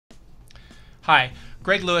Hi,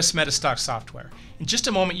 Greg Lewis, MetaStock Software. In just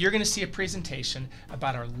a moment, you're going to see a presentation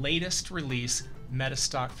about our latest release,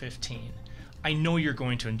 MetaStock 15. I know you're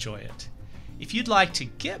going to enjoy it. If you'd like to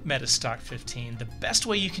get MetaStock 15, the best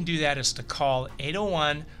way you can do that is to call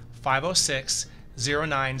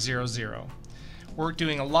 801-506-0900. We're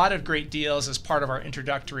doing a lot of great deals as part of our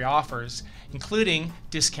introductory offers, including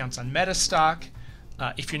discounts on MetaStock.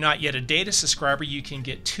 If you're not yet a data subscriber, you can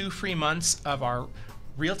get 2 free months of our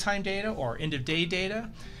real-time data or end-of-day data.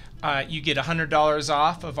 You get $100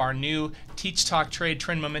 off of our new Teach Talk Trade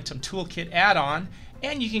Trend Momentum Toolkit add-on,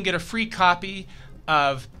 and you can get a free copy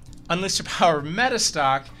of Unleash the Power of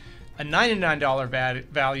MetaStock, a $99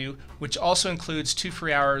 value, which also includes 2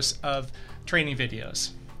 free hours of training videos.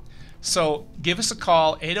 So give us a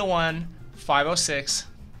call,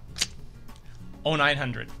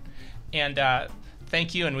 801-506-0900. And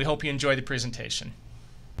thank you, and we hope you enjoy the presentation.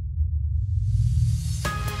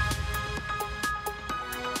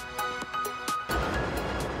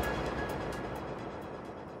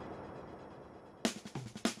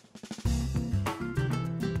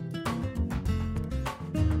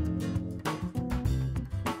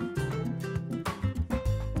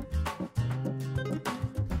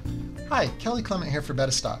 Hi, Kelly Clement here for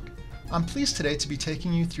MetaStock. I'm pleased today to be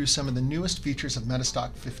taking you through some of the newest features of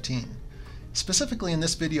MetaStock 15. Specifically in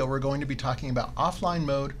this video, we're going to be talking about offline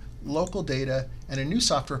mode, local data, and a new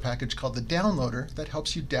software package called the Downloader that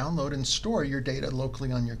helps you download and store your data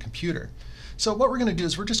locally on your computer. So what we're going to do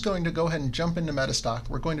is we're just going to go ahead and jump into MetaStock.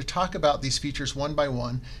 We're going to talk about these features one by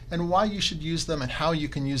one and why you should use them and how you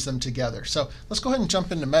can use them together. So let's go ahead and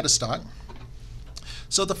jump into MetaStock.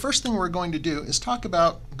 So the first thing we're going to do is talk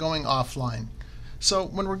about going offline. So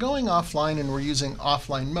when we're going offline and we're using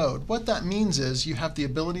offline mode, what that means is you have the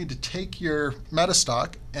ability to take your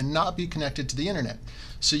MetaStock and not be connected to the internet.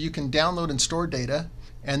 So you can download and store data,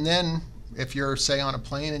 and then if you're, say, on a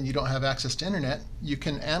plane and you don't have access to internet, you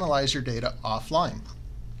can analyze your data offline.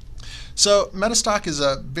 So MetaStock is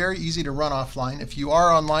very easy to run offline. If you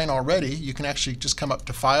are online already, you can actually just come up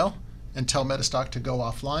to File and tell MetaStock to go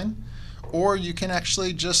offline. Or you can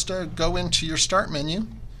actually just go into your Start menu,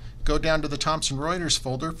 go down to the Thomson Reuters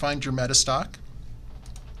folder, find your MetaStock,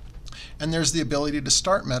 and there's the ability to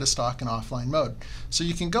start MetaStock in offline mode. So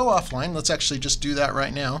you can go offline. Let's actually just do that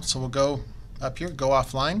right now. So we'll go up here, go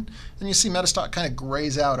offline, and you see MetaStock kind of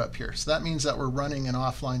grays out up here. So that means that we're running in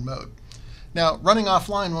offline mode. Now, running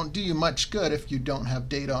offline won't do you much good if you don't have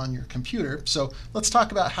data on your computer. So let's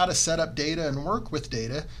talk about how to set up data and work with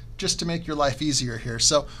data just to make your life easier here.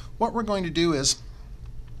 So what we're going to do is,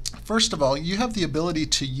 first of all, you have the ability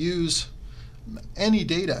to use any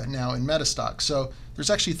data now in MetaStock. So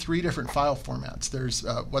there's actually 3 different file formats. There's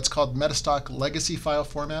what's called MetaStock Legacy file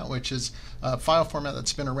format, which is a file format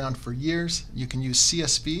that's been around for years. You can use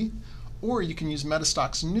CSV, or you can use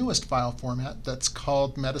MetaStock's newest file format that's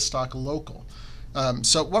called MetaStock Local.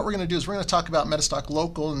 So what we're going to do is we're going to talk about MetaStock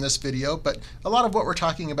Local in this video, but a lot of what we're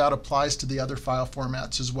talking about applies to the other file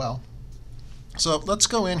formats as well. So let's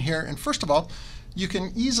go in here, and first of all, you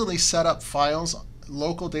can easily set up files,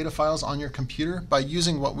 local data files on your computer by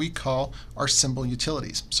using what we call our symbol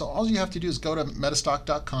utilities. So all you have to do is go to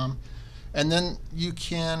metastock.com, and then you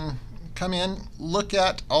can come in, look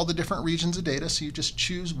at all the different regions of data. So you just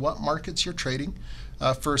choose what markets you're trading.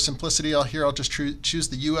 For simplicity, I'll just choose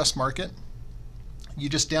the US market. You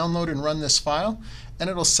just download and run this file, and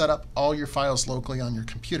it'll set up all your files locally on your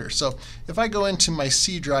computer. So if I go into my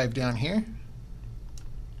C drive down here,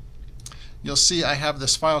 you'll see I have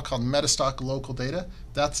this file called MetaStock Local Data.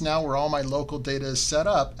 That's now where all my local data is set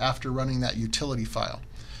up after running that utility file.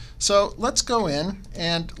 So let's go in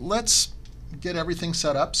and let's get everything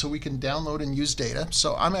set up so we can download and use data.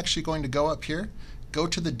 So I'm actually going to go up here, go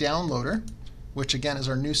to the Downloader, which again is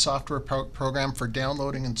our new software program for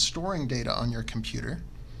downloading and storing data on your computer.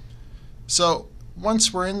 So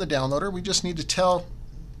once we're in the Downloader, we just need to tell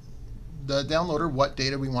the Downloader what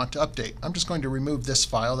data we want to update. I'm just going to remove this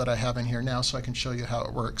file that I have in here now so I can show you how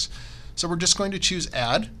it works. So we're just going to choose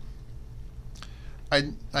Add.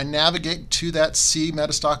 I navigate to that C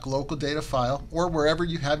MetaStock Local Data file, or wherever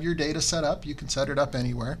you have your data set up. You can set it up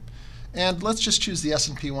anywhere. And let's just choose the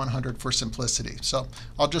S&P 100 for simplicity. So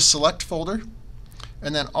I'll just select Folder,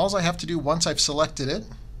 and then all I have to do once I've selected it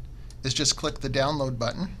is just click the Download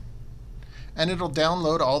button, and it'll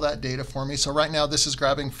download all that data for me. So right now this is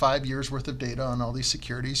grabbing 5 years worth of data on all these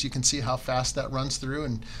securities. You can see how fast that runs through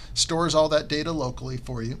and stores all that data locally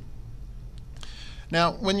for you.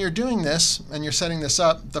 Now, when you're doing this and you're setting this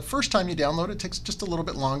up, the first time you download it takes just a little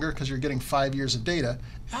bit longer because you're getting 5 years of data.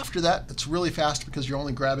 After that, it's really fast because you're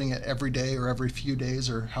only grabbing it every day or every few days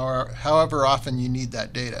or however often you need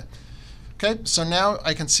that data. Okay, so now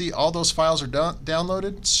I can see all those files are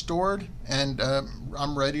downloaded, stored, and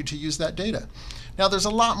I'm ready to use that data. Now there's a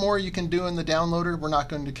lot more you can do in the downloader. We're not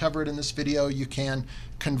going to cover it in this video. You can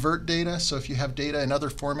convert data, so if you have data in other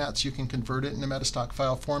formats, you can convert it into MetaStock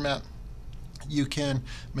file format. You can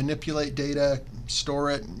manipulate data, store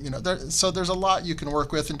it, so there's a lot you can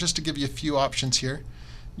work with. And just to give you a few options here,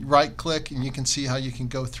 you right click and you can see how you can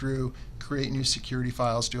go through, create new security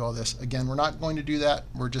files, do all this. Again, we're not going to do that.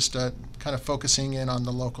 We're just kind of focusing in on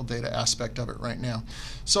the local data aspect of it right now.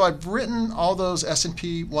 So I've written all those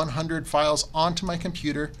S&P 100 files onto my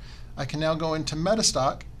computer. I can now go into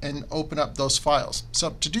MetaStock and open up those files.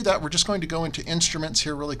 So to do that, we're just going to go into Instruments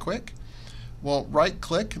here really quick. We'll right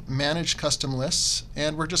click, Manage Custom Lists,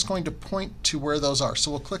 and we're just going to point to where those are.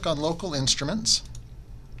 So we'll click on Local Instruments.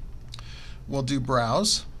 We'll do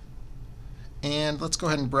Browse. And let's go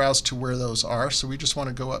ahead and browse to where those are. So we just want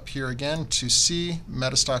to go up here again to see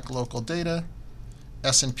MetaStock Local Data,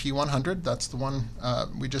 S&P 100. That's the one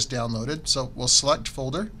we just downloaded. So we'll select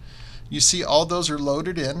Folder. You see all those are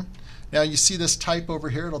loaded in. Now you see this type over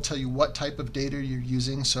here. It'll tell you what type of data you're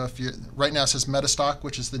using. So if you're, right now it says MetaStock,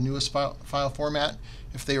 which is the newest file format.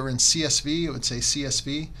 If they were in CSV, it would say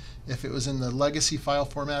CSV. If it was in the legacy file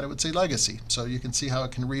format, it would say legacy. So you can see how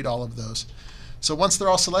it can read all of those. So once they're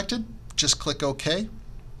all selected, just click OK.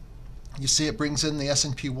 You see it brings in the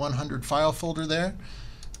S&P 100 file folder there.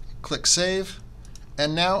 Click Save.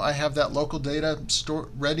 And now I have that local data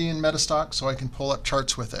ready in MetaStock so I can pull up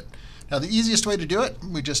charts with it. Now the easiest way to do it,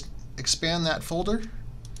 we just expand that folder.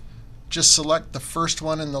 Just select the first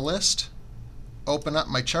one in the list. Open up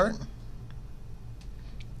my chart.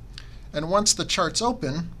 And once the chart's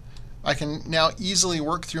open, I can now easily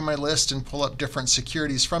work through my list and pull up different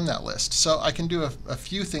securities from that list. So I can do a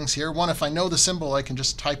few things here. One, if I know the symbol, I can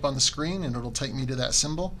just type on the screen and it'll take me to that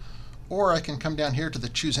symbol. Or I can come down here to the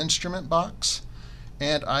Choose Instrument box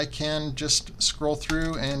and I can just scroll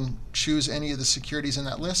through and choose any of the securities in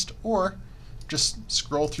that list, or just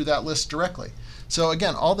scroll through that list directly. So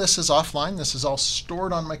again, all this is offline. This is all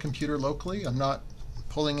stored on my computer locally. I'm not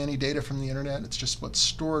pulling any data from the internet. It's just what's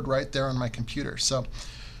stored right there on my computer. So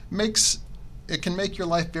it can make your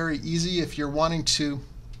life very easy if you're wanting to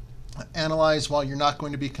analyze while you're not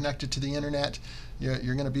going to be connected to the internet.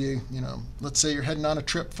 You're going to be, let's say you're heading on a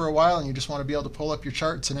trip for a while and you just want to be able to pull up your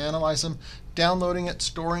charts and analyze them. Downloading it,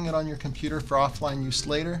 storing it on your computer for offline use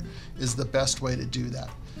later is the best way to do that.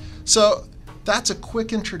 So that's a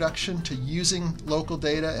quick introduction to using local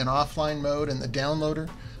data in offline mode and the downloader.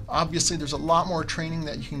 Obviously, there's a lot more training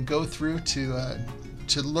that you can go through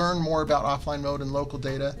to learn more about offline mode and local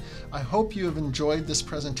data. I hope you have enjoyed this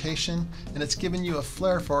presentation and it's given you a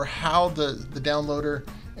flair for how the downloader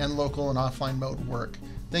and local and offline mode work.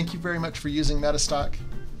 Thank you very much for using MetaStock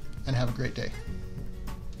and have a great day.